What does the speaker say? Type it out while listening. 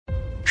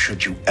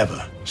Should you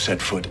ever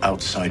set foot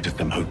outside of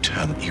them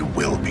hotel, you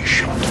will be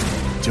shot.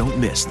 Don't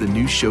miss the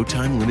new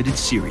Showtime limited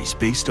series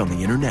based on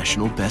the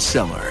international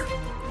bestseller.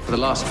 For the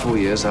last 4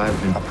 years, I've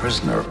been a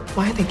prisoner.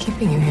 Why are they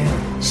keeping you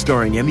here?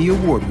 Starring Emmy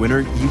Award winner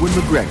Ewan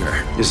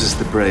McGregor. This is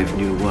the brave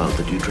new world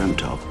that you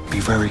dreamt of. Be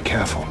very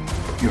careful.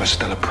 You are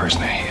still a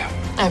prisoner here.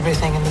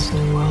 Everything in this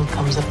new world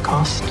comes at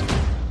cost.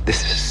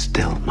 This is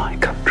still my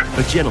country.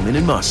 A Gentleman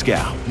in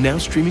Moscow, now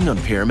streaming on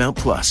Paramount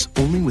Plus,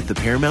 only with the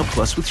Paramount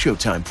Plus with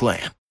Showtime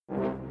plan.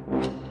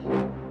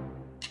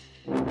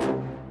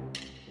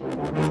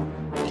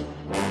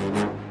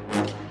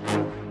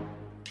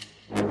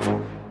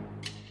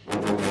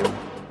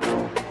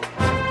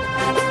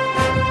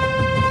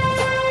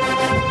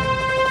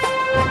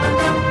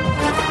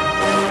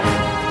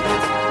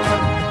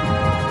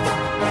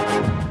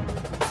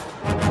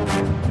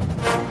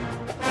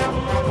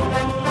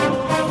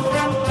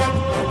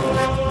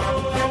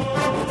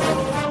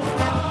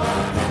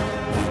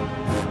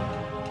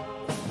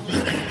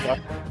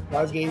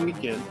 Game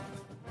weekend.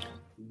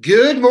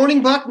 Good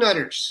morning,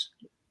 Bucknutters.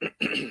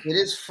 It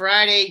is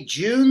Friday,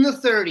 June the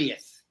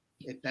 30th.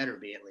 It better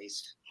be, at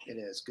least. It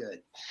is.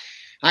 Good.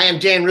 I am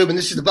Dan Rubin.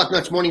 This is the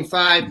Bucknuts Morning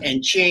 5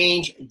 and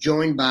Change,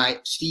 joined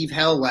by Steve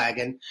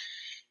Hellwagon.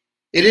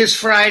 It is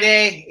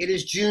Friday. It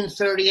is June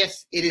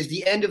 30th. It is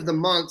the end of the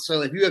month.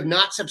 So if you have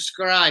not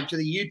subscribed to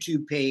the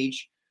YouTube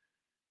page,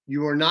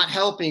 you are not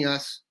helping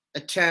us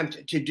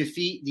attempt to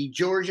defeat the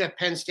Georgia,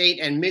 Penn State,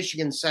 and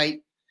Michigan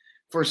site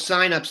for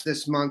signups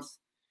this month.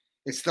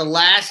 It's the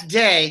last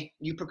day.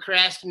 You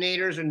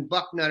procrastinators and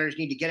Bucknutters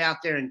need to get out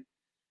there and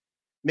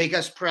make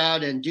us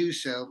proud and do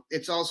so.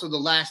 It's also the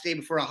last day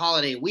before a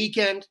holiday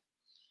weekend.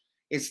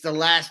 It's the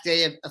last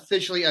day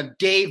officially of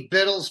Dave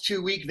Biddle's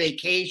 2-week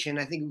vacation.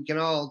 I think we can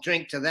all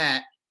drink to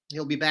that.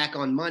 He'll be back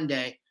on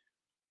Monday.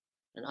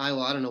 And I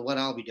don't know what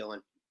I'll be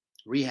doing.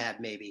 Rehab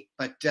maybe.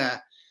 But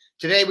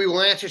today we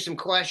will answer some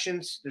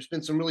questions. There's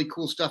been some really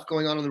cool stuff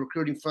going on the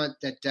recruiting front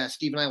that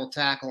Steve and I will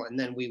tackle. And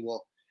then we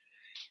will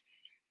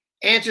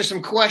answer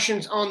some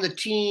questions on the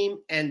team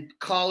and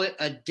call it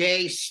a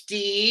day.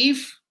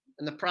 Steve,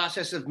 in the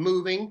process of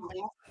moving,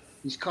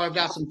 he's carved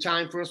out some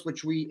time for us,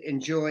 which we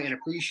enjoy and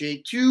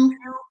appreciate. 2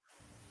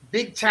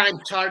 big-time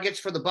targets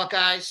for the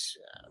Buckeyes.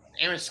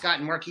 Aaron Scott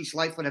and Marquise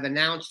Lightfoot have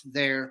announced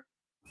their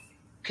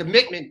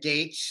commitment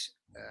dates.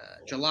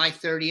 July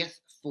 30th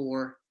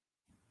for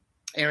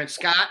Aaron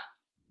Scott,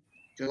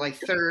 July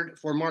 3rd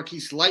for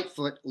Marquise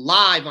Lightfoot,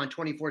 live on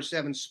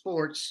 24/7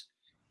 Sports.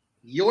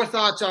 Your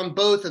thoughts on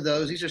both of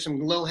those? These are some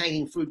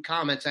low-hanging fruit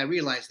comments. I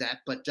realize that,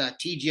 but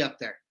teed you up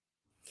there.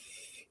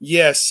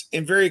 Yes,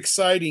 and very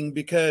exciting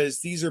because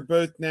these are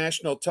both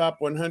national top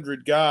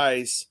 100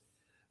 guys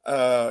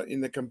in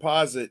the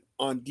composite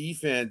on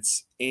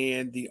defense,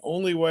 and the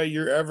only way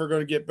you're ever going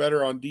to get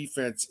better on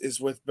defense is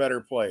with better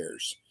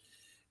players.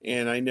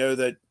 And I know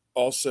that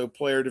also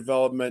player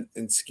development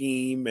and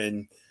scheme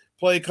and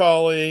play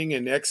calling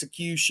and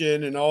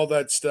execution and all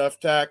that stuff,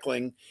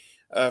 tackling,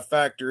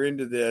 factor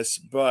into this,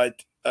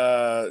 but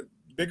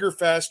bigger,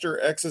 faster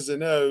X's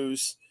and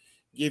O's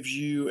gives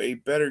you a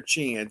better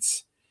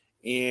chance.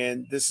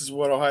 And this is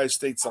what Ohio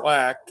State's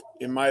lacked,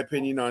 in my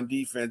opinion, on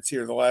defense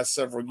here the last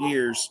several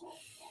years.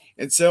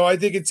 And so I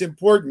think it's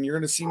important. You're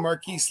going to see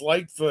Marquise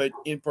Lightfoot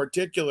in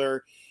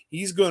particular.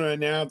 He's going to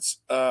announce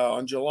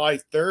on July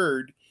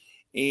 3rd,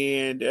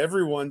 and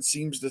everyone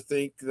seems to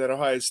think that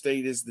Ohio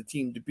State is the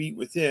team to beat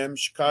with him.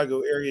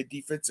 Chicago area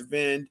defensive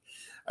end.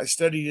 I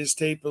studied his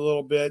tape a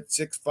little bit,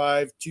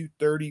 6'5",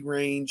 230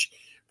 range,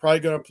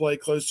 probably going to play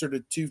closer to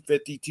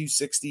 250,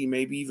 260,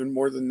 maybe even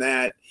more than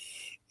that.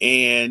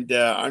 And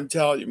I'm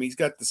telling you, he's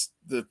got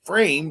the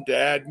frame to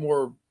add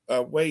more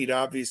weight,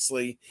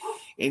 obviously,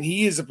 and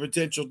he is a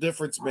potential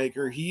difference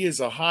maker. He is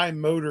a high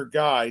motor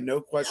guy,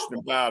 no question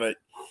about it.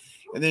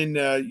 And then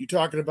you're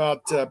talking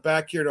about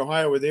back here in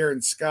Ohio with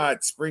Aaron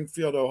Scott,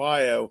 Springfield,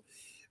 Ohio.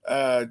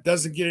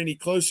 Doesn't get any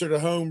closer to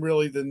home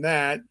really than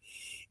that.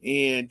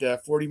 And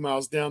 40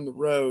 miles down the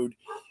road.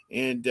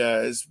 And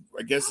as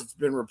I guess it's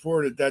been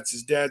reported, that's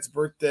his dad's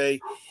birthday.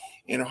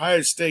 And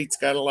Ohio State's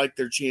got to like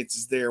their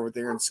chances there with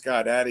Aaron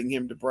Scott, adding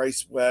him to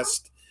Bryce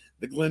West,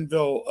 the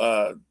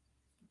Glenville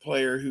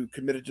player who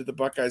committed to the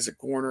Buckeyes at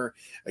corner.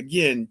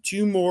 Again,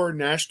 2 more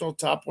national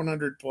top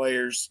 100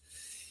 players.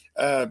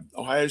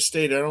 Ohio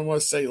State, I don't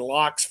want to say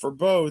locks for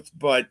both,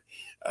 but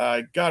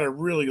got to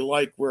really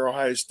like where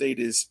Ohio State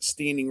is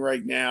standing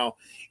right now.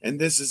 And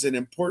this is an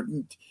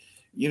important –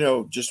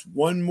 just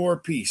one more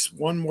piece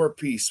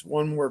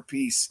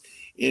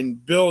in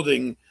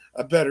building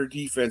a better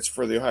defense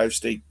for the Ohio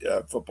State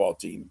football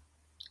team.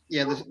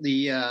 Yeah,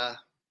 the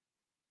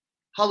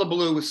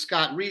hullabaloo with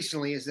Scott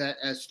recently is that,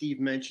 as Steve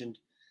mentioned,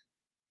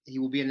 he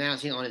will be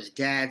announcing on his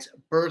dad's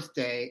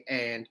birthday,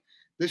 and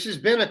this has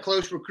been a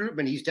close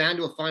recruitment. He's down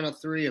to a final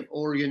 3 of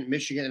Oregon,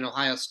 Michigan, and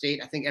Ohio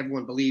State. I think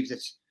everyone believes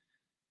it's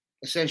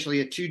essentially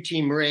a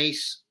 2-team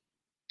race,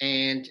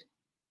 and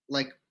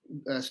like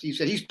Steve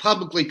said, he's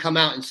publicly come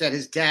out and said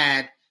his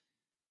dad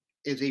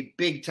is a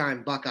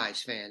big-time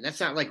Buckeyes fan. That's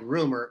not like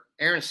rumor.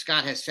 Aaron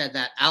Scott has said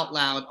that out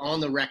loud on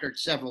the record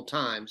several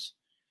times.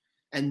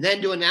 and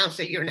then to announce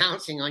that you're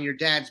announcing on your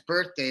dad's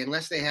birthday,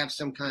 unless they have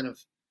some kind of,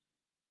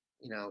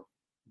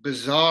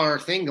 bizarre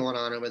thing going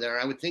on over there,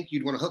 I would think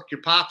you'd want to hook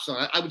your pops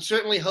on. I would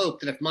certainly hope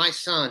that if my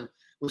son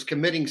was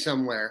committing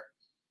somewhere,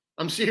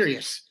 I'm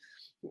serious,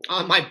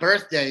 on my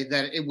birthday,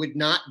 that it would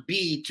not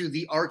be to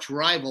the arch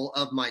rival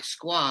of my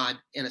squad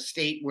in a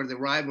state where the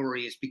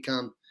rivalry has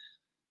become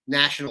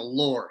national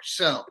lore.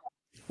 So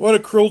what a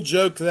cruel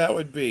joke that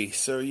would be.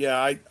 So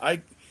yeah,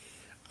 I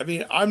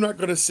mean, I'm not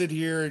going to sit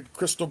here and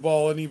crystal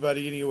ball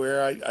anybody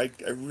anywhere. I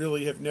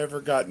really have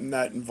never gotten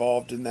that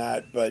involved in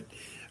that, but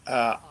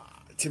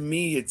to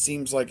me, it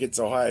seems like it's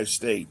Ohio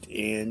State.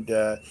 And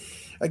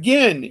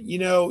again,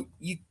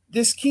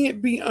 this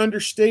can't be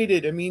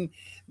understated. I mean,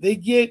 they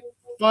get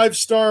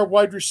 5-star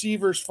wide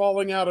receivers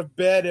falling out of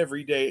bed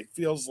every day, it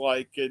feels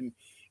like, and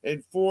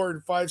 4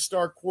 and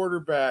 5-star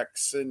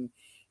quarterbacks, and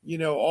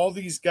all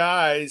these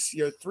guys,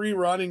 3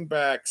 running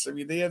backs. I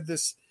mean, they have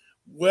this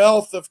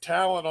wealth of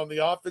talent on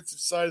the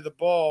offensive side of the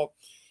ball,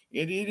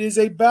 and it is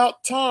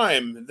about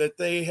time that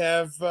they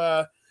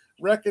have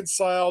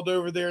reconciled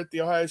over there at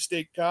the Ohio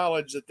State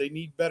College that they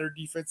need better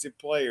defensive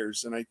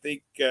players, and I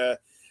think that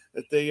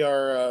they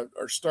are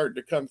starting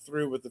to come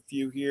through with a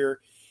few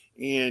here.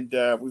 And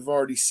we've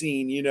already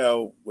seen,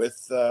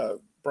 with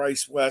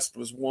Bryce West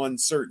was one,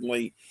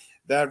 certainly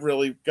that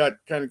really got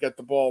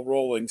the ball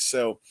rolling.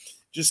 So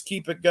just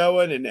keep it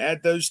going and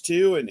add those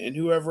two, and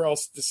whoever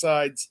else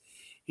decides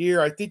here.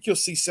 I think you'll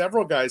see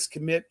several guys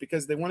commit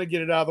because they want to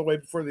get it out of the way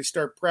before they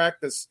start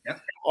practice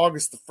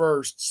August the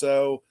 1st.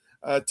 So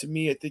to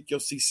me, I think you'll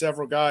see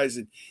several guys.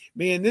 And,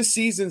 man, this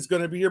season's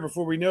going to be here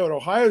before we know it.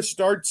 Ohio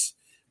starts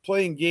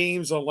playing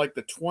games on like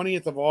the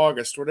 20th of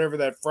August, whatever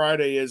that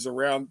Friday is,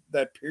 around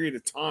that period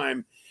of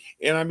time.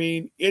 And, I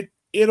mean,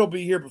 it'll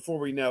be here before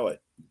we know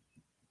it.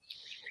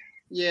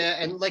 Yeah,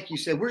 and like you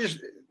said,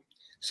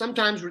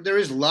 sometimes there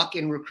is luck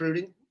in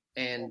recruiting.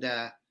 And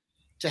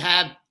to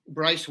have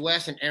Bryce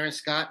West and Aaron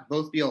Scott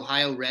both be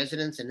Ohio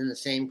residents and in the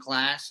same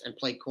class and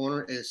play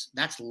corner,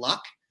 that's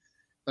luck.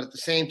 But at the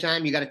same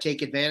time, you got to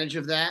take advantage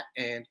of that.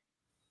 And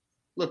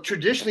look,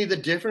 traditionally, the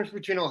difference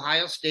between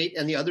Ohio State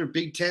and the other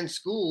Big Ten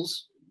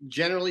schools,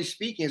 generally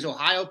speaking, is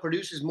Ohio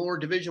produces more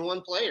Division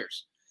I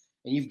players.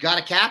 And you've got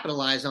to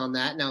capitalize on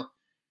that. Now,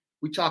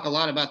 we talk a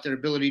lot about their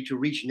ability to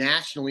reach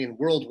nationally and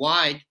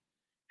worldwide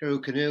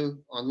through Canoe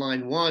on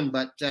line 1,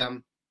 but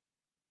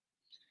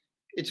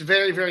it's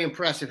very, very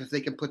impressive if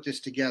they can put this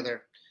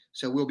together.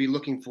 So we'll be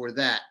looking for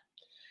that.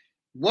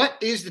 What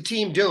is the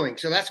team doing?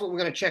 So that's what we're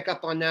going to check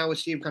up on now with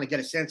Steve, kind of get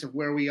a sense of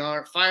where we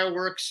are.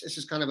 Fireworks, this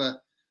is kind of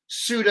a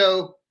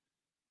pseudo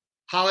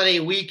holiday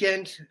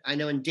weekend. I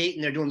know in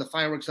Dayton they're doing the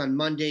fireworks on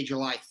Monday,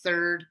 July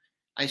 3rd.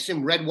 I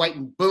assume Red, White,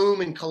 and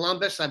Boom in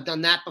Columbus. I've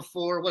done that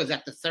before. What is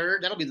that, the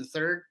 3rd? That'll be the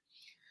 3rd.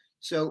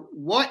 So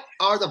what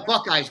are the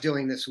Buckeyes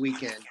doing this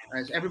weekend?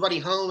 Is everybody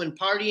home and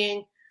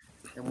partying?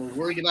 And we're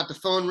worried about the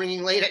phone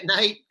ringing late at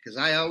night, because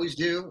I always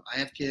do. I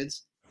have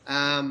kids.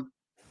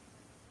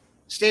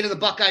 State of the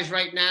Buckeyes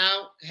right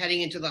now,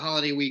 heading into the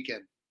holiday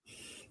weekend.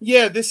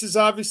 Yeah, this is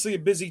obviously a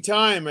busy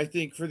time, I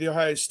think, for the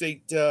Ohio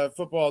State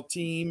football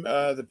team.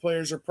 The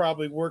players are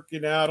probably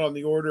working out on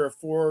the order of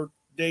 4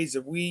 days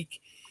a week,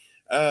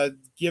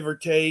 give or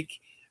take,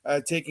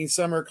 taking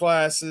summer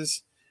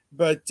classes.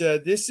 But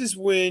this is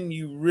when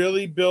you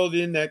really build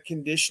in that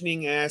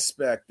conditioning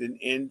aspect.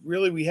 And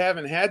really, we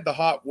haven't had the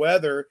hot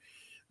weather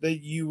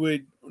that you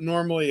would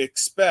normally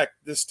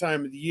expect this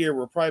time of the year.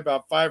 We're probably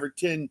about 5 or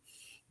 10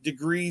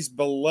 degrees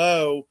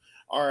below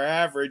our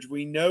average.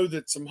 We know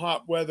that some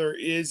hot weather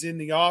is in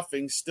the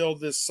offing still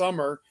this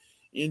summer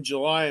in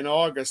July and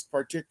August,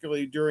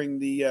 particularly during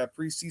the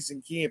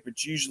preseason camp.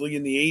 It's usually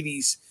in the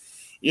 80s,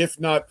 if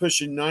not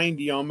pushing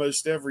 90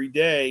 almost every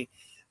day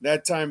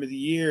that time of the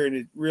year. And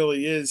it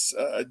really is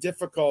a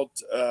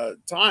difficult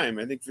time,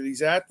 I think, for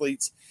these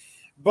athletes.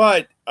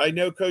 But I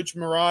know Coach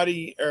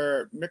Mick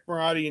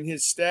Marotti and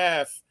his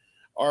staff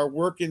are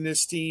working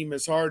this team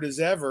as hard as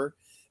ever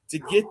to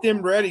get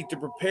them ready, to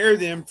prepare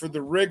them for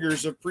the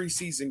rigors of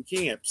preseason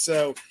camp.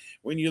 So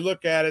when you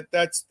look at it,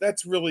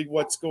 that's really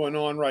what's going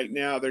on right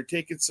now. They're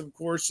taking some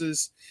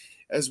courses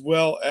as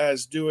well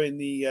as doing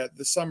the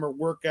summer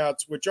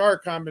workouts, which are a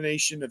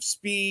combination of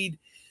speed,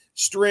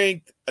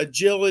 strength,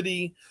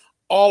 agility,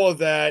 all of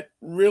that,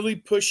 really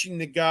pushing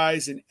the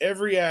guys in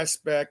every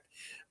aspect,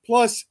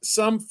 plus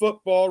some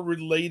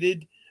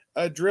football-related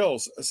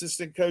drills.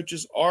 Assistant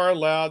coaches are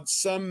allowed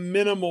some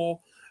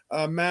minimal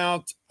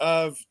amount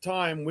of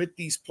time with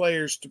these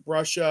players to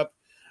brush up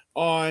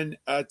on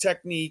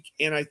technique.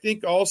 And I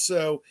think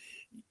also,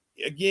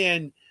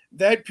 again,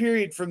 that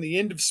period from the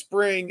end of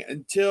spring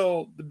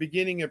until the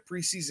beginning of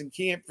preseason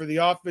camp for the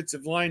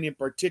offensive line in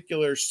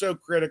particular is so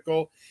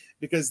critical,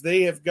 because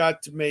they have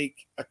got to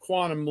make a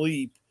quantum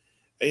leap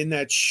in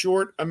that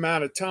short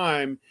amount of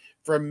time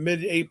from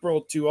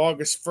mid-April to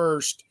August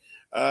 1st.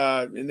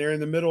 And they're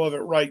in the middle of it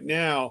right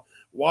now,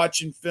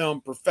 watching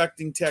film,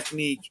 perfecting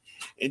technique,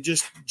 and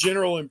just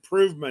general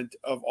improvement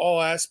of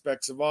all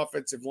aspects of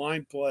offensive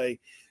line play.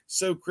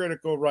 So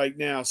critical right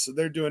now. So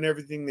they're doing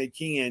everything they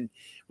can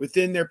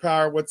within their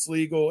power, what's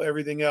legal,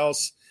 everything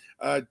else.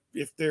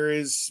 If there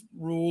is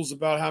rules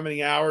about how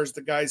many hours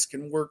the guys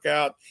can work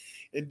out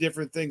and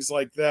different things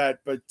like that.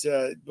 But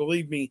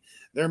believe me,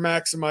 they're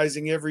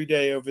maximizing every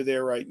day over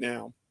there right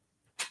now.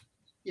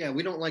 Yeah,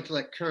 we don't like to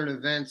let current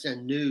events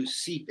and news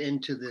seep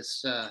into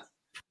this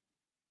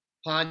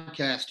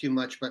podcast too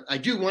much, but I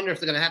do wonder if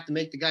they're going to have to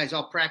make the guys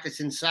all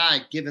practice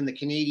inside, given the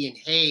Canadian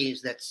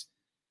haze that's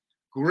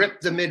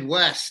gripped the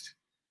Midwest.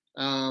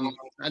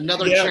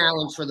 Another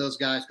challenge for those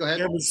guys. Go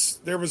ahead.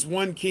 There was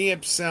one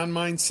camp, Sound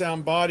Mind,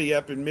 Sound Body,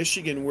 up in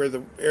Michigan, where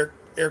the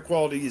air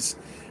quality is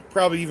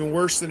probably even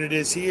worse than it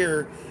is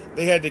here.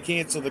 They had to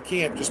cancel the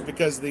camp just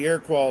because of the air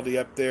quality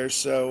up there.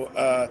 So,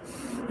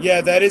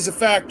 that is a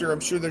factor. I'm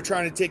sure they're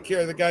trying to take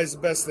care of the guys the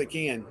best they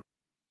can.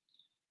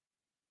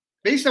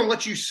 Based on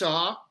what you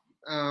saw,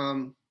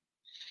 and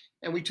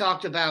we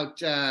talked about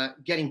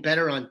getting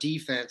better on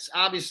defense.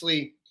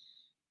 Obviously,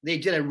 they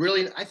did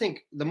I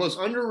think the most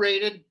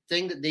underrated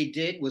thing that they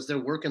did was their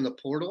work in the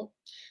portal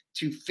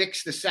to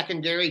fix the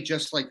secondary,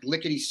 just like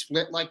lickety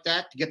split like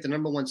that, to get the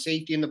number one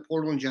safety in the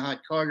portal in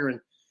Jihad Carter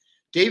and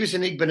Davis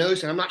and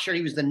Igbinosun. I'm not sure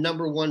he was the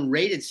number one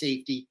rated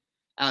safety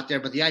out there,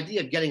 but the idea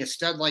of getting a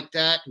stud like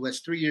that who has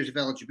 3 years of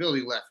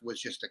eligibility left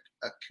was just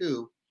a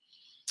coup.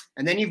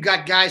 And then you've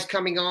got guys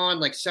coming on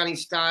like Sonny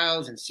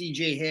Styles and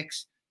CJ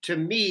Hicks. To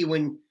me,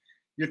 when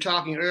you're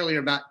talking earlier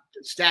about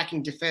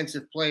stacking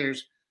defensive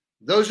players,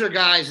 those are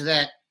guys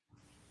that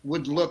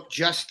would look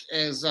just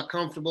as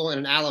comfortable in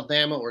an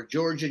Alabama or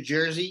Georgia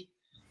jersey,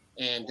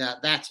 and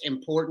that's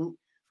important.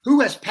 Who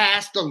has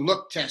passed the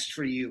look test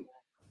for you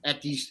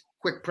at these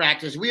quick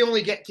practice? We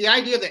only get the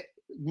idea that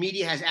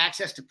media has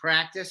access to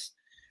practice.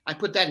 I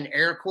put that in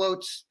air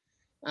quotes.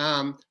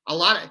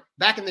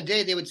 Back in the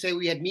day, they would say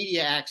we had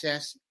media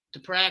access to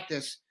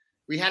practice.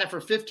 We had it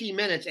for 15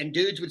 minutes, and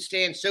dudes would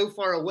stand so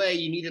far away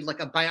you needed like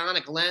a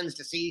bionic lens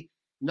to see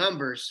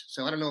numbers.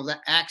 So I don't know if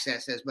that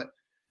access is, but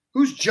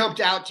who's jumped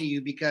out to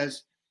you?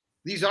 Because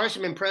these are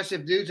some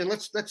impressive dudes, and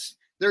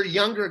they're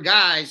younger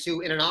guys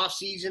who in an off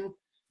season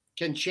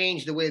can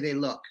change the way they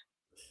look.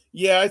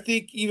 Yeah, I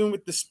think even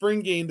with the spring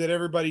game that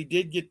everybody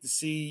did get to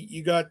see,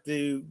 you got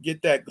to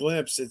get that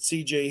glimpse at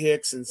CJ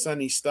Hicks and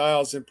Sonny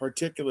Styles in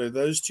particular.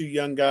 Those two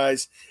young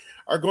guys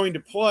are going to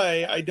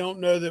play. I don't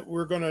know that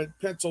we're going to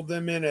pencil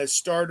them in as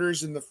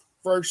starters in the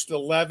first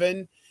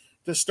 11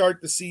 to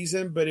start the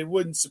season, but it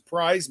wouldn't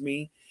surprise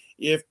me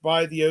if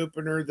by the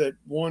opener that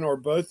one or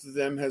both of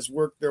them has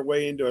worked their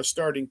way into a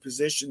starting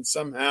position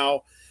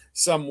somehow,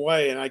 some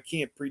way. And I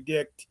can't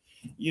predict,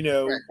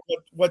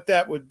 what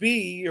that would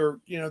be, or,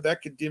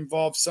 that could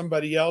involve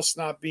somebody else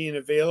not being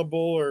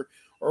available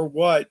or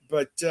what.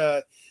 But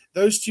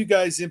those two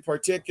guys in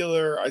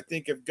particular, I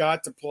think, have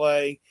got to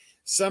play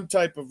some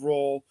type of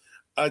role.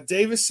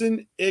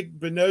 Davison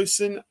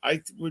Igbinosun,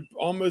 I would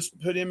almost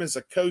put him as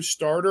a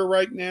co-starter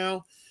right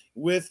now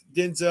with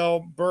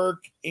Denzel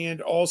Burke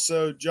and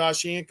also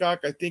Josh Hancock.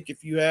 I think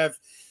if you have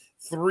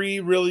three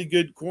really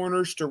good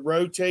corners to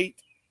rotate,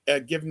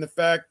 given the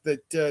fact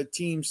that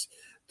teams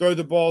throw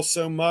the ball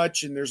so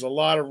much and there's a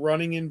lot of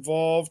running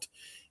involved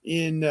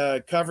in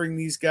covering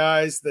these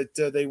guys,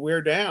 that they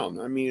wear down.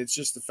 I mean, it's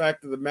just the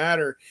fact of the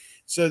matter.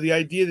 So the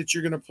idea that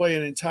you're going to play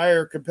an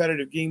entire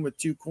competitive game with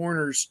two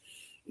corners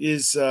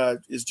is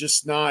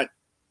just not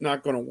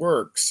going to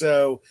work.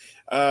 So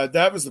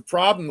that was the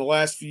problem the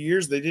last few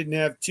years. They didn't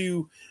have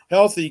two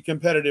healthy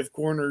competitive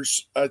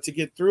corners to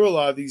get through a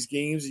lot of these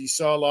games. You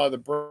saw a lot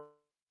of the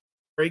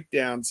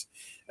breakdowns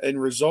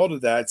and result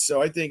of that.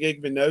 So I think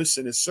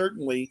Igbinosun is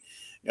certainly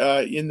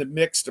in the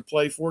mix to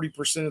play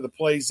 40% of the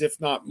plays, if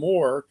not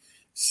more,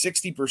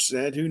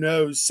 60%, who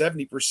knows,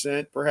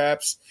 70%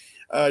 perhaps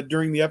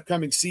during the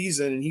upcoming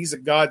season. And he's a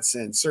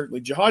godsend,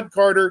 certainly. Jihad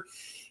Carter,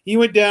 he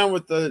went down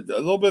with a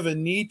little bit of a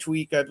knee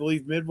tweak, I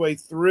believe, midway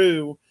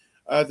through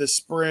the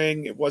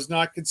spring. It was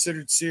not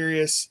considered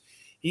serious.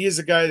 He is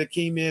a guy that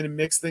came in and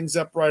mixed things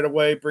up right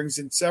away, brings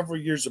in several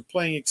years of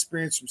playing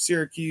experience from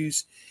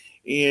Syracuse,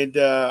 and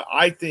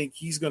I think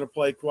he's going to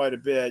play quite a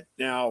bit.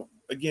 Now,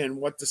 again,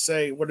 what to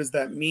say, what does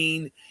that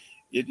mean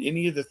in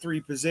any of the three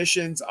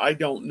positions? I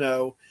don't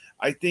know.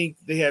 I think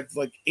they have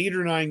like 8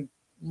 or 9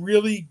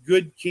 really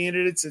good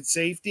candidates at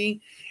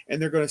safety,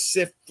 and they're going to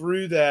sift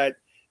through that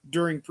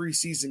during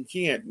preseason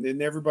camp. And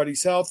then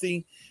everybody's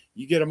healthy.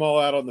 You get them all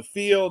out on the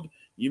field.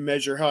 You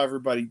measure how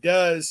everybody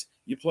does.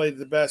 You play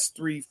the best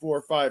 3,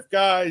 4, 5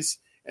 guys,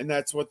 and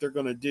that's what they're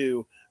going to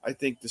do, I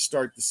think, to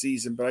start the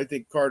season. But I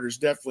think Carter's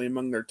definitely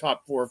among their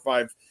top 4 or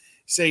 5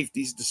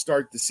 safeties to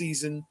start the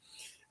season.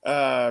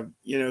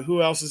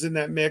 Who else is in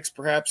that mix?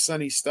 Perhaps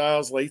Sonny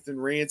Styles,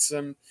 Lathan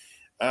Ransom,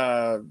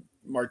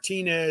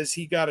 Martinez.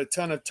 He got a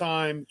ton of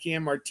time.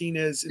 Cam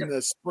Martinez in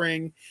the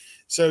spring.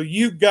 So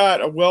you've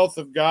got a wealth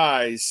of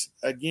guys,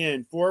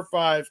 again, 4 or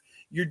 5.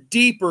 You're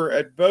deeper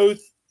at both,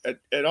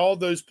 at all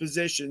those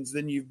positions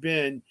than you've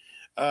been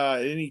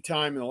at any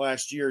time in the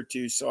last year or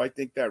two. So I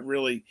think that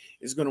really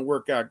is going to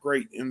work out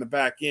great in the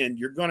back end.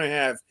 You're going to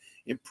have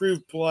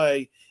improved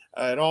play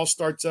It all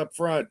starts up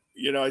front.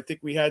 I think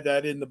we had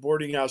that in the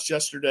boarding house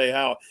yesterday,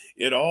 how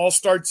it all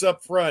starts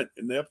up front,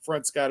 and the up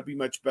front's got to be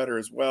much better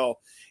as well.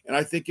 And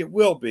I think it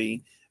will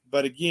be.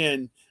 But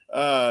again,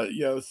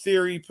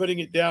 theory, putting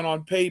it down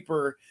on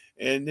paper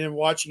and then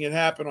watching it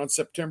happen on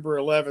September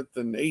 11th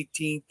and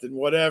 18th and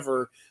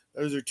whatever,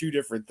 those are two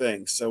different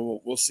things.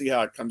 So we'll see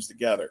how it comes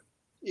together.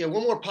 Yeah,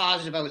 one more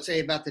positive I would say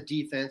about the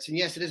defense, and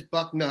yes, it is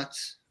buck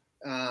nuts,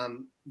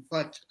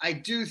 but I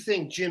do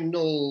think Jim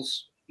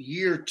Knowles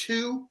year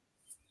 2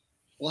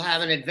 will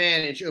have an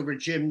advantage over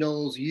Jim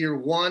Knowles year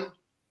 1.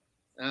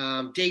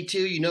 Day 2,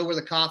 you know where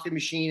the coffee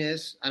machine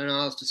is. I don't know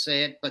how else to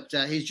say it, but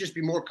he's just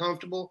be more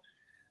comfortable.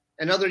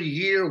 Another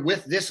year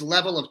with this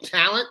level of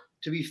talent,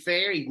 to be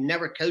fair, he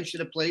never coached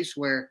at a place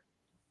where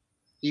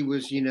he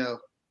was,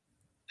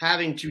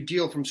 having to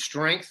deal from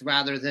strength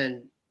rather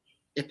than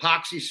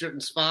epoxy certain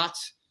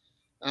spots.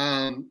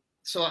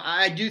 So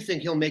I do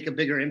think he'll make a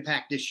bigger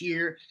impact this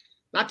year.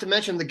 Not to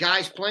mention the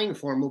guys playing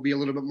for him will be a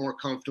little bit more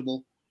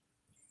comfortable.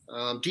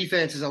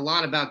 Defense is a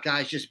lot about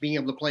guys just being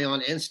able to play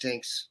on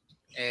instincts.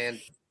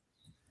 And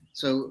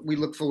so we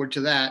look forward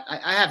to that.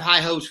 I have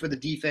high hopes for the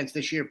defense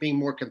this year being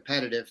more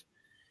competitive.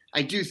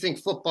 I do think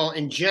football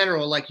in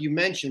general, like you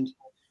mentioned,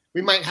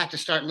 we might have to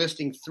start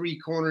listing 3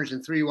 corners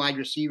and 3 wide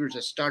receivers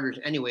as starters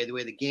anyway, the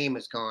way the game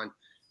has gone.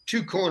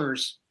 2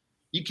 corners,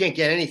 you can't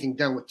get anything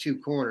done with 2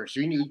 corners.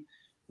 So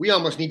we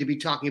almost need to be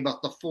talking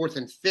about the 4th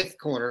and 5th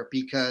corner,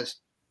 because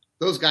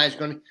those guys are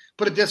going to –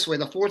 put it this way,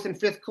 the 4th and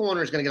 5th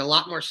corner is going to get a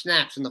lot more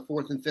snaps than the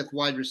 4th and 5th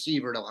wide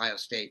receiver at Ohio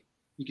State.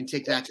 You can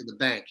take that to the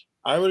bank.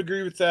 I would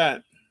agree with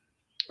that.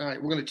 All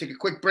right, we're going to take a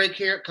quick break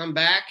here, come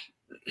back,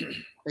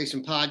 pay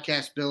some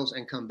podcast bills,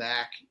 and come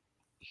back.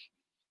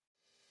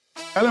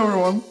 Hello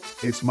everyone,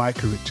 it's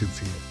Micah Richards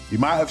here. You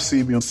might have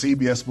seen me on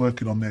CBS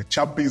working on their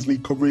Champions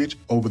League coverage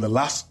over the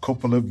last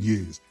couple of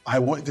years. I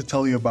wanted to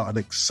tell you about an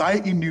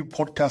exciting new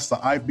podcast that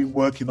I've been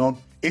working on.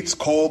 It's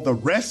called The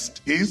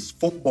Rest is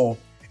Football.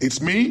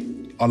 It's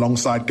me,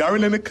 alongside Gary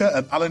Lineker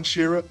and Alan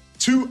Shearer,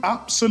 2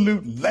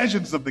 absolute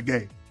legends of the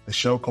game. The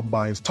show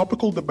combines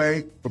topical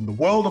debate from the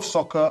world of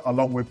soccer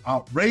along with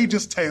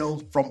outrageous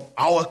tales from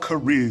our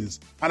careers.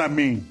 And I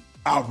mean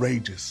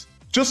outrageous.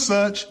 Just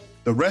search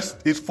The Rest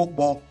is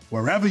Football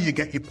wherever you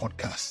get your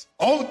podcasts.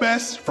 All the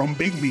best from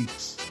Big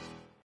Meats.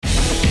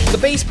 The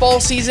baseball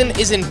season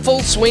is in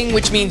full swing,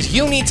 which means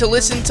you need to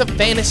listen to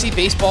Fantasy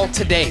Baseball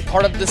Today,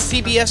 part of the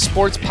CBS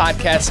Sports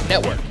Podcast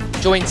Network.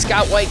 Join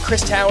Scott White,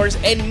 Chris Towers,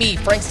 and me,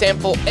 Frank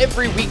Stample,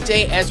 every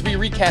weekday as we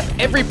recap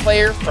every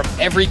player from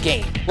every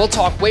game. We'll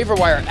talk waiver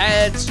wire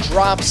ads,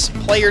 drops,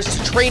 players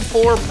to trade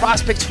for,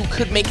 prospects who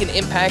could make an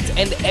impact,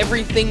 and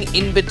everything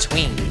in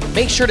between.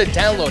 Make sure to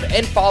download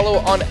and follow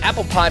on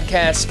Apple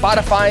Podcasts,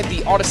 Spotify,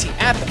 the Odyssey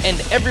app,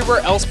 and everywhere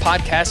else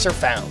podcasts are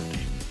found.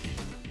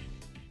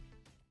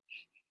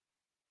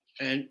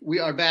 And we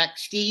are back.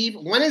 Steve,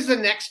 when is the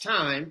next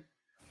time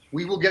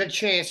we will get a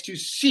chance to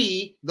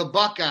see the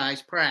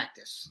Buckeyes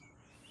practice?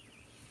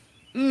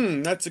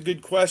 That's a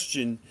good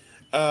question.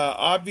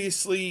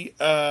 Obviously,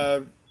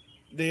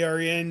 they are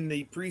in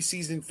the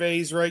preseason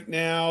phase right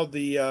now,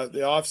 the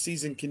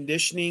off-season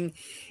conditioning.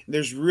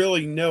 There's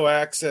really no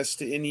access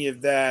to any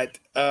of that.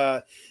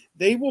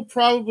 They will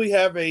probably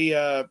have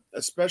a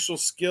special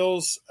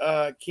skills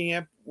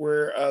camp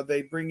where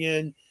they bring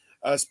in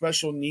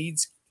special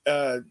needs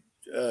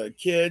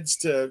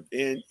kids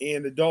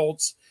and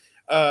adults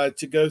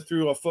to go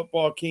through a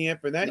football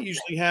camp, and that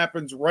usually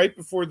happens right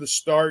before the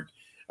start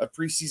of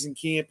preseason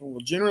camp, and we'll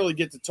generally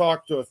get to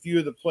talk to a few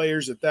of the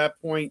players at that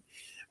point.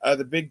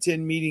 The Big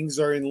Ten meetings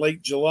are in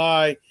late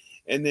July,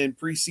 and then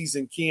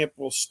preseason camp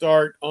will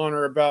start on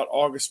or about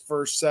August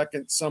 1st,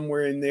 2nd,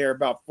 somewhere in there,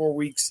 about 4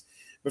 weeks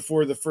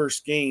before the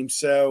first game.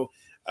 So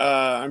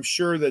I'm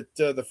sure that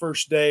the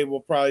first day we'll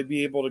probably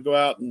be able to go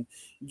out and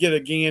get a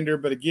gander,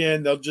 but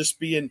again, they'll just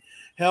be in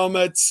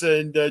helmets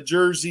and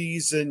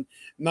jerseys, and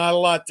not a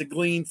lot to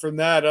glean from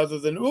that other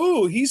than,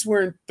 ooh, he's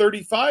wearing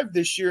 35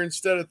 this year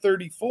instead of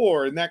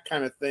 34 and that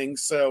kind of thing.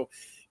 So,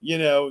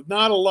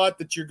 not a lot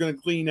that you're going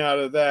to glean out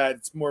of that.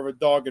 It's more of a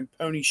dog and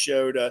pony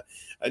show to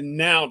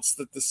announce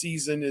that the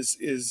season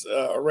is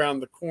around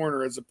the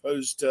corner, as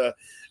opposed to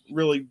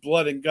really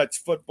blood and guts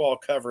football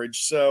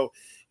coverage. So,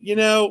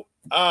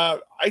 I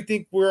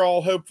think we're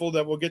all hopeful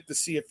that we'll get to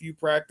see a few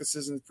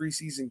practices in the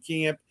preseason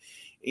camp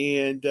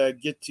and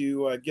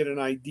get an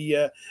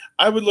idea.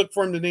 I would look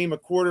for him to name a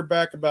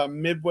quarterback about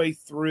midway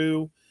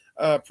through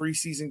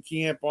preseason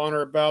camp, on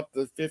or about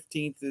the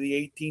 15th to the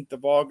 18th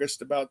of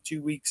August, about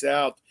 2 weeks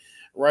out,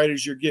 right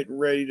as you're getting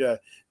ready to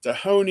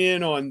hone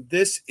in on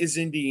this is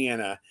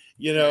Indiana.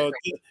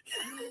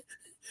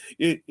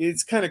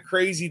 It's kind of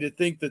crazy to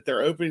think that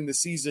they're opening the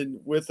season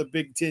with a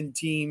Big Ten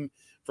team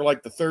for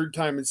like the 3rd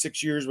time in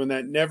 6 years, when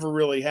that never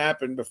really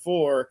happened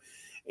before.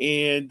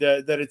 And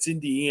that it's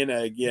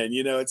Indiana again.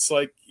 It's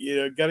like,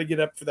 got to get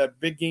up for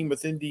that big game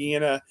with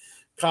Indiana,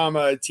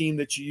 a team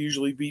that you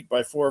usually beat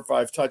by 4 or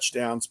 5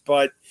 touchdowns.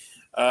 But,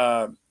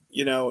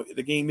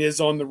 the game is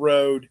on the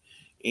road,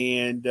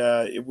 and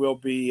it will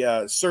be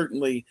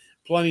certainly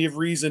plenty of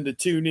reason to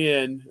tune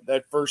in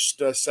that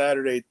first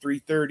Saturday at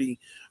 3:30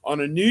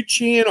 on a new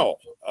channel.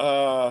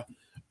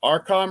 Our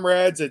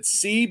comrades at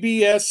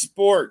CBS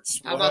Sports.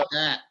 How about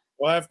that?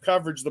 We'll have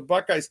coverage. The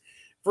Buckeyes,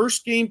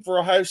 first game for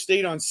Ohio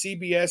State on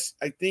CBS,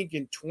 I think,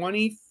 in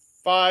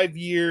 25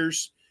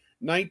 years.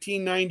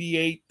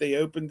 1998, they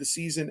opened the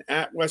season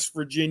at West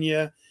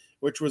Virginia,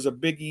 which was a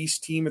Big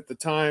East team at the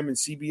time, and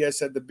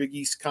CBS had the Big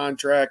East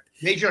contract.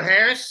 Major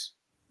Harris?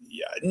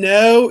 Yeah,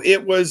 no,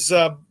 it was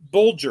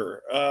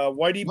Bulger,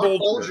 Whitey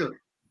Bulger.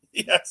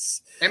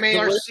 Yes.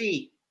 MARC.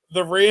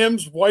 The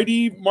Rams,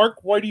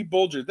 Mark Whitey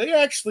Bulger. They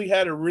actually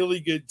had a really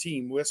good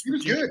team. West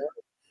Virginia,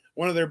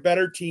 one of their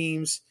better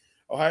teams.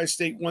 Ohio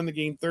State won the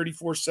game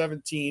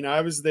 34-17.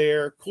 I was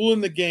there. Kool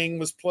and the Gang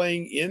was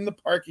playing in the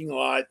parking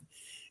lot.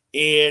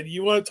 And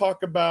you want to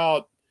talk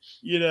about,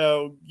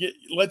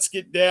 let's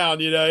get down.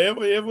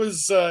 It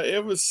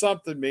was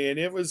something, man.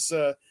 It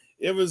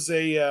was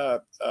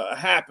a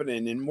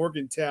happening in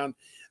Morgantown.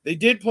 They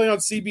did play on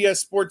CBS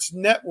Sports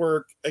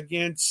Network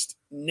against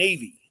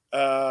Navy.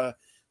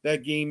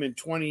 That game in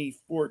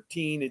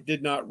 2014, it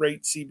did not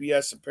rate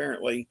CBS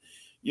apparently.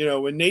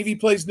 When Navy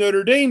plays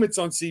Notre Dame, it's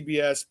on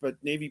CBS, but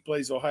Navy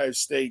plays Ohio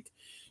State,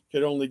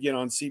 could only get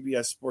on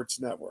CBS Sports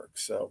Network.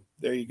 So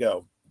there you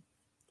go.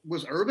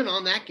 Was Urban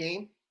on that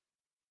game?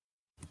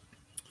 Do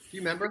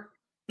you remember?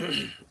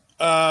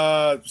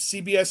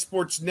 CBS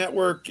Sports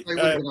Network. I would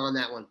have been on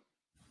that one.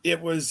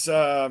 It was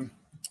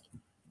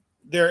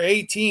their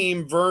A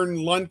team, Vern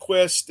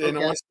Lundquist and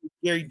also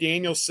Gary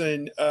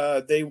Danielson.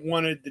 They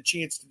wanted the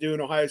chance to do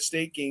an Ohio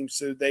State game,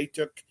 so they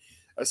took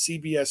a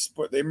CBS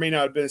sport. There may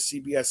not have been a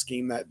CBS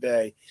game that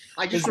day.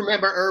 I just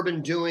remember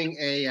Urban doing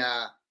a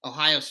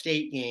Ohio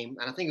State game,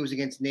 and I think it was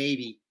against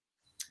Navy.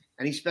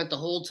 And he spent the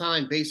whole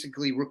time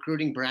basically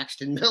recruiting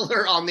Braxton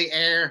Miller on the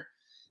air.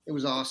 It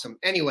was awesome.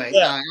 Anyway,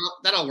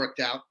 that all worked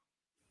out.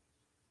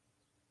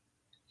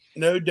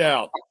 No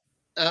doubt.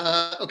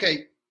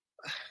 Okay.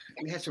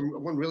 We had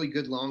one really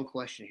good long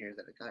question here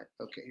that I got.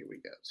 Okay, here we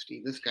go.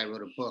 Steve, this guy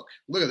wrote a book.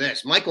 Look at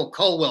this. Michael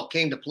Colwell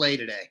came to play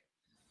today.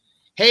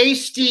 Hey,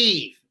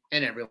 Steve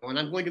and everyone.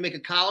 I'm going to make a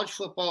college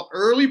football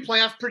early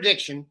playoff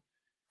prediction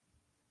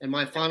in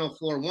my Final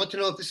Four. Want to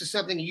know if this is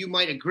something you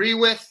might agree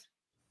with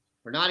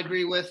or not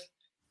agree with.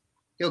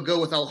 He'll go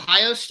with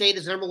Ohio State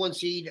as number 1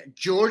 seed,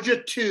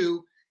 Georgia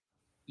 2,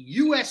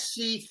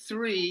 USC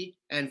 3,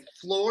 and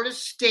Florida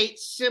State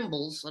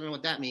symbols. I don't know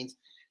what that means.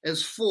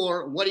 As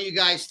 4. What do you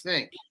guys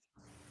think?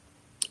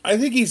 I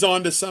think he's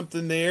on to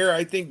something there.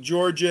 I think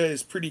Georgia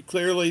is pretty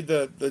clearly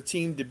the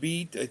team to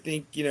beat. I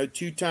think,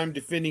 2-time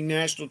defending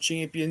national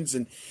champions,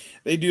 and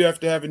they do have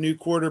to have a new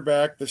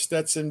quarterback. The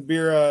Stetson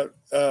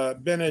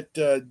Bennett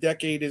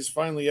decade is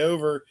finally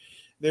over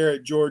there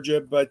at Georgia,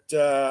 but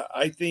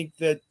I think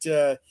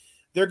that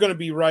they're going to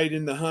be right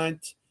in the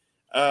hunt.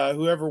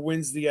 Whoever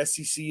wins the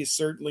SEC is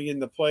certainly in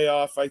the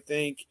playoff, I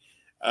think.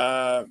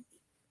 Ohio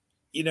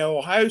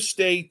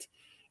State,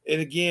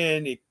 and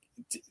again,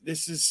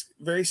 this is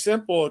very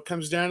simple. It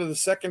comes down to the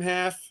second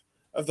half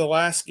of the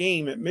last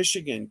game at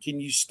Michigan.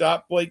 Can you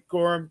stop Blake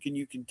Corum? Can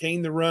you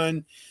contain the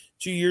run?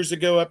 2 years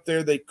ago up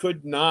there, they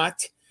could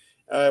not.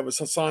 It was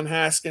Hassan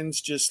Haskins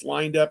just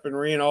lined up and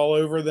ran all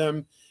over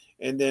them.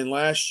 And then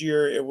last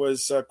year, it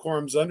was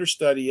Corum's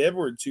understudy,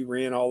 Edwards, who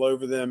ran all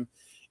over them,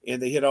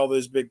 and they hit all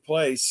those big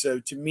plays.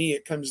 So to me,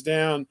 it comes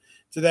down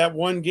to that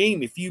one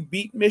game. If you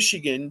beat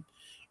Michigan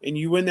and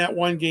you win that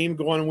one game,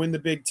 go on and win the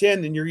Big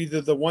Ten, then you're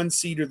either the 1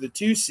 seed or the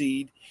 2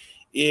 seed.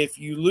 If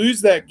you lose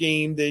that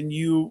game, then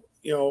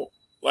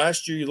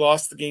last year you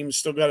lost the game and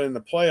still got in the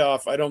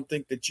playoff. I don't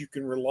think that you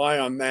can rely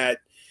on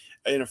that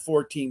in a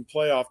 14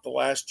 playoff, the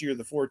last year,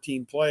 the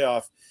 14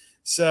 playoff.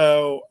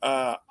 So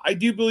I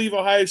do believe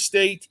Ohio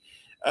State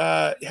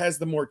has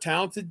the more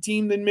talented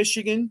team than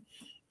Michigan.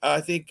 I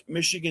think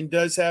Michigan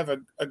does have a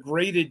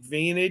great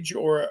advantage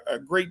or a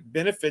great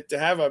benefit to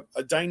have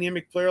a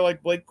dynamic player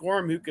like Blake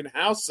Corum who can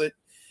house it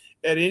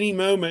at any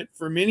moment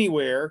from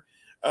anywhere.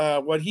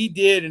 What he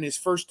did in his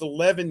first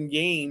 11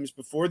 games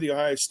before the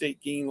Ohio State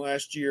game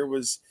last year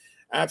was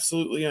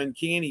absolutely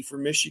uncanny for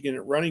Michigan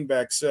at running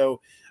back.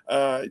 So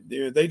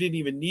they didn't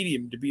even need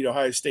him to beat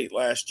Ohio State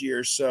last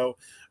year. So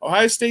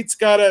Ohio State's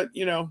got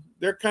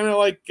they're kind of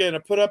like in a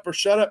put up or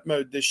shut up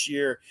mode this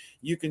year.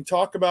 You can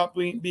talk about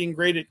being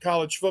great at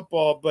college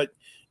football, but,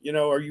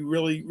 are you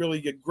really,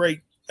 really a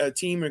great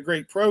team, a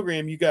great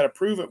program? You got to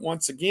prove it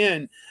once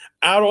again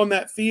out on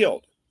that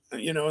field,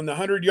 in the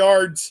 100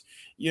 yards,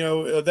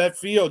 of that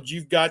field.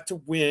 You've got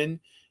to win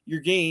your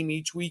game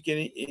each week.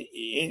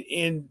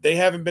 And they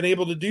haven't been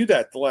able to do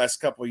that the last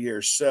couple of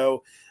years.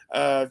 So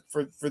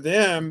for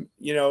them,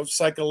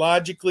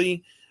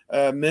 psychologically,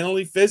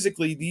 mentally,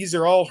 physically, these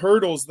are all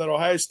hurdles that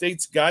Ohio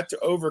State's got to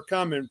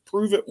overcome and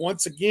prove it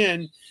once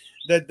again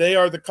that they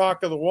are the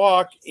cock of the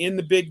walk in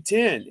the Big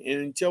Ten.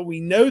 And until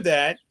we know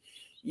that,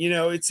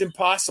 it's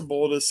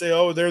impossible to say,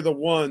 oh, they're the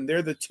 1,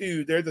 they're the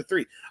 2, they're the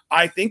 3.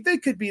 I think they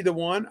could be the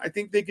 1. I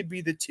think they could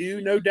be the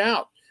 2, no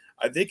doubt.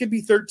 They could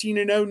be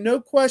 13-0,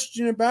 no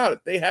question about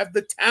it. They have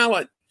the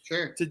talent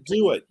to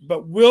do it.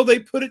 But will they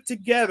put it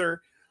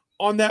together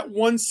on that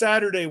one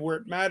Saturday where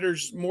it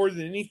matters more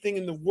than anything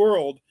in the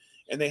world,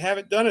 and they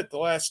haven't done it the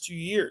last 2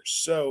 years.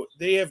 So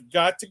they have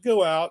got to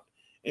go out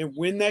and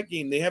win that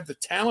game. They have the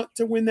talent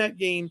to win that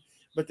game,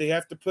 but they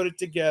have to put it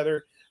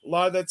together. A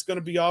lot of that's going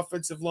to be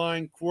offensive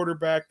line,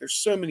 quarterback. There's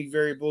so many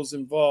variables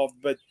involved,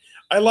 but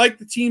I like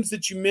the teams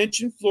that you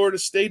mentioned. Florida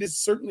State is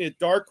certainly a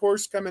dark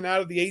horse coming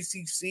out of the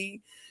ACC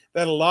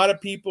that a lot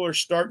of people are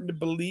starting to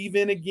believe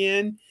in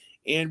again,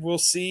 and we'll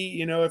see,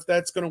 if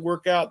that's going to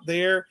work out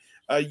there.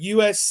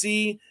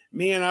 USC,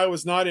 man, I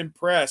was not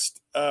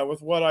impressed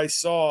with what I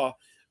saw.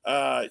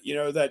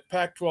 That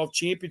Pac-12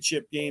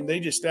 championship game, they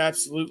just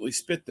absolutely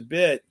spit the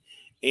bit.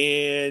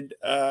 And,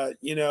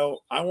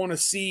 I want to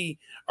see,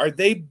 are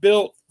they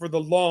built for the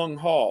long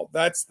haul?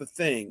 That's the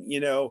thing,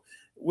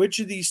 which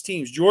of these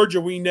teams,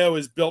 Georgia, we know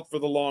is built for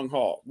the long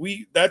haul.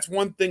 That's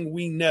one thing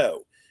we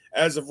know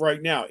as of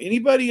right now.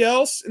 Anybody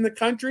else in the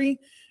country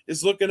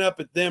is looking up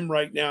at them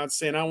right now and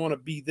saying, I want to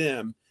be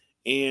them.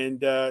 And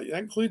that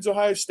includes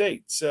Ohio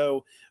State.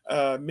 So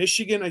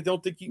Michigan, I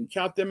don't think you can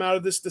count them out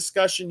of this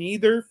discussion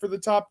either for the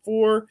top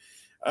 4.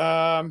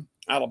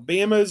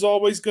 Alabama is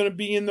always going to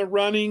be in the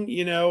running,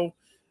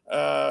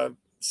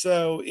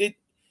 so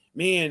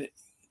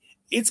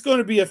it's going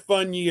to be a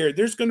fun year.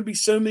 There's going to be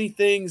so many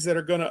things that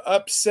are going to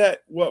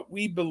upset what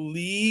we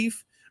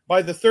believe.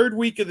 By the third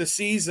week of the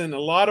season, a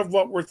lot of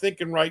what we're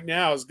thinking right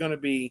now is going to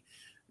be,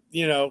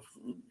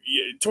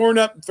 torn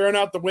up and thrown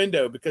out the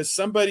window because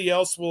somebody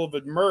else will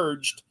have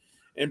emerged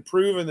and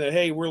proven that,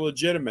 hey, we're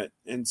legitimate.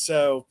 And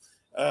so,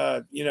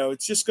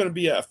 it's just going to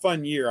be a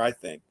fun year, I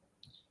think.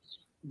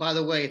 By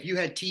the way, if you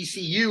had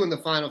TCU in the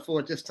Final Four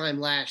at this time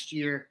last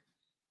year,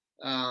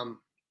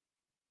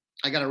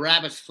 I got a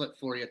rabbit's foot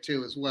for you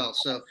too as well.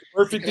 So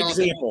perfect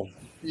example.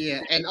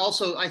 Yeah, and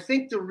also I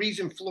think the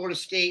reason Florida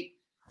State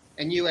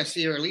and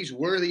USC are at least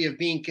worthy of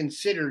being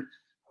considered,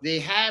 they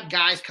have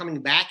guys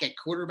coming back at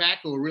quarterback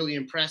who are really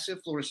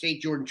impressive. Florida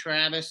State, Jordan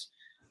Travis,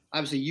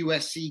 obviously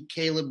USC,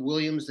 Caleb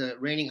Williams, the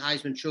reigning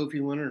Heisman Trophy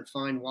winner and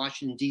fine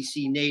Washington,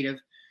 D.C. native.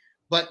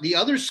 But the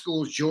other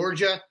schools,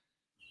 Georgia,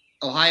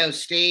 Ohio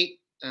State,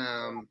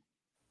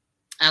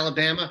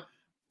 Alabama,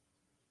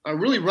 are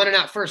really running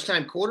out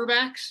first-time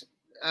quarterbacks.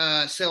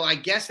 So I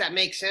guess that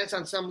makes sense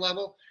on some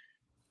level.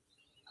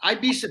 I'd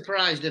be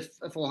surprised if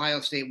Ohio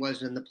State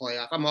wasn't in the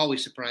playoff. I'm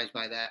always surprised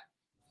by that.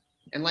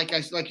 And like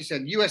you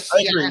said, USC,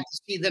 I have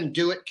to see them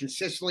do it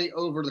consistently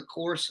over the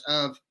course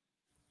of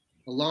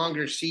a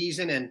longer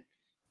season. And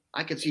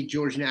I could see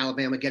Georgia and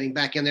Alabama getting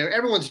back in there.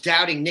 Everyone's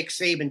doubting Nick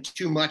Saban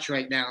too much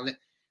right now.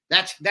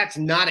 That's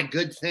not a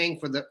good thing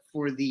for the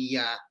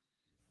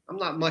I'm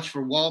not much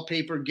for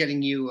wallpaper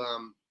getting you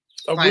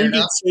a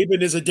wounded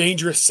Saban is a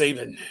dangerous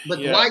Saban. But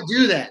why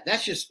do that?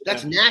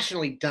 That's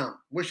nationally dumb.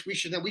 We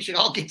should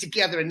all get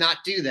together and not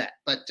do that.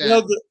 But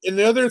and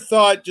the other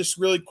thought, just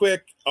really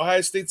quick, Ohio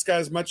State's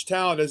got as much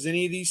talent as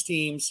any of these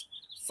teams.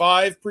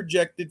 5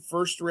 projected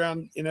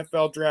first-round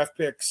NFL draft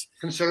picks.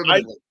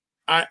 Conservatively,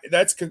 I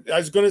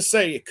was going to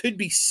say it could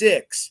be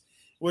 6,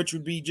 which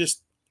would be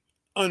just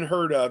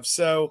unheard of.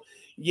 So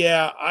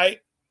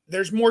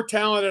there's more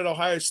talent at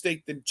Ohio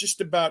State than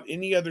just about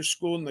any other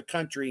school in the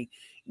country.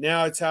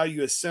 Now it's how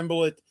you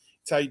assemble it.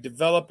 It's how you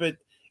develop it.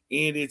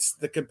 And it's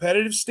the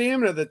competitive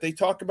stamina that they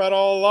talk about a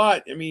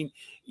lot. I mean,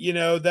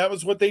 that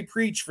was what they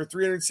preached for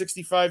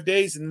 365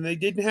 days, and they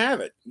didn't have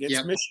it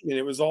against Michigan.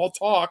 It was all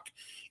talk,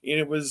 and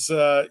it was,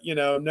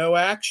 no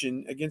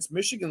action against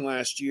Michigan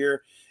last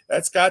year.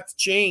 That's got to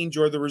change,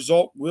 or the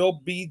result will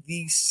be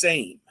the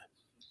same.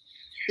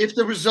 If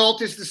the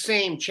result is the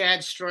same,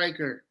 Chad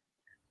Stryker,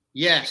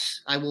 yes,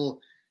 I will.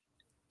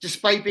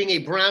 Despite being a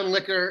brown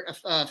liquor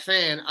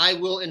fan, I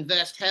will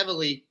invest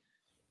heavily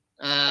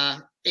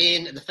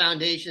in the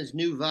foundation's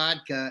new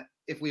vodka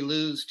if we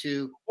lose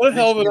to. What a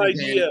hell of an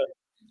idea!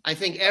 I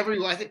think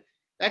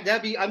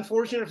that'd be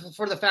unfortunate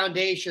for the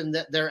foundation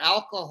that their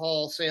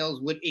alcohol sales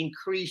would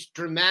increase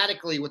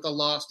dramatically with a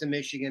loss to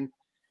Michigan.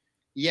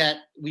 Yet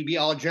we'd be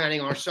all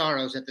drowning our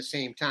sorrows at the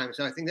same time.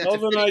 So I think that's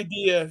hell of an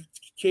idea.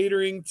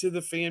 Catering to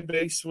the fan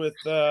base with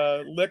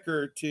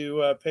liquor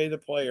to pay the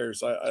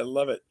players. I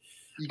love it.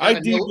 I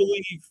do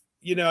believe,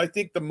 I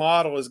think the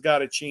model has got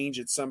to change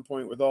at some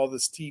point with all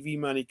this TV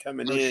money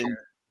coming in. Sure.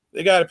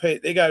 They got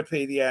to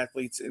pay the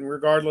athletes, and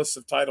regardless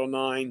of Title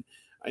IX,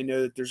 I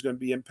know that there's going to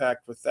be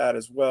impact with that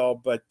as well.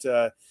 But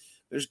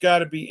there's got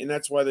to be, and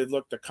that's why they've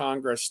looked to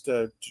Congress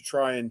to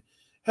try and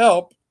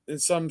help in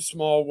some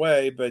small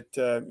way. But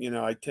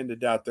I tend to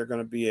doubt they're going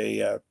to be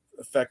a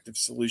effective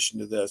solution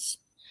to this.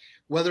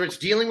 Whether it's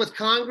dealing with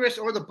Congress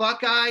or the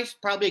Buckeyes,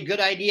 probably a good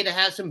idea to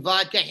have some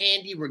vodka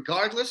handy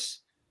regardless.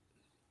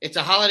 It's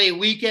a holiday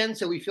weekend,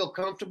 so we feel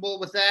comfortable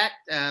with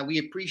that. We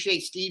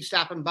appreciate Steve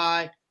stopping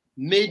by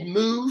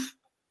mid-move.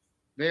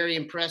 Very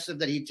impressive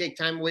that he'd take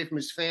time away from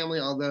his family,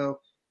 although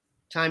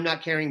time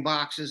not carrying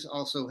boxes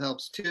also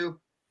helps too.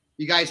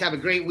 You guys have a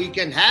great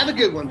weekend. Have a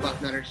good one,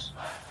 Bucknutters.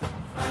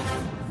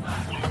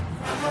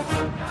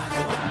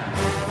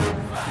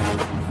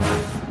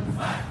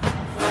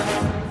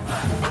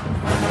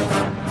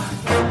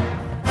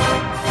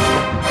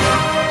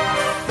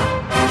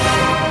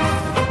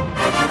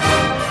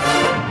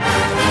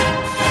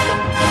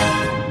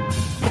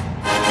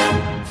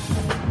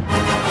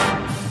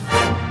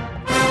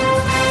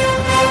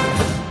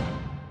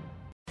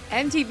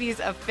 MTV's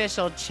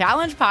official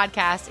Challenge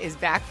podcast is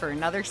back for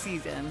another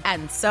season.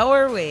 And so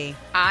are we.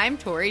 I'm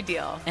Tori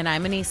Deal. And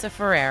I'm Anissa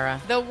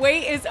Ferreira. The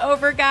wait is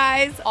over,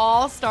 guys.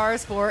 All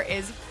Stars 4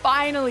 is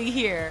finally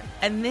here.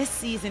 And this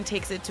season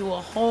takes it to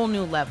a whole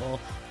new level.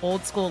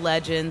 Old school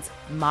legends,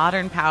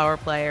 modern power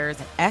players,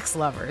 and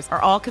ex-lovers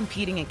are all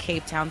competing in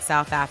Cape Town,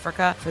 South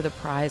Africa for the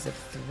prize of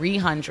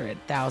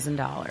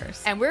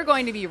 $300,000. And we're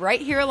going to be right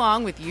here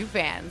along with you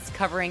fans,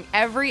 covering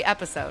every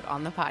episode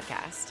on the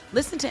podcast.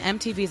 Listen to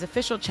MTV's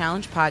official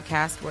Challenge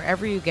podcast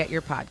wherever you get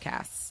your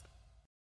podcasts.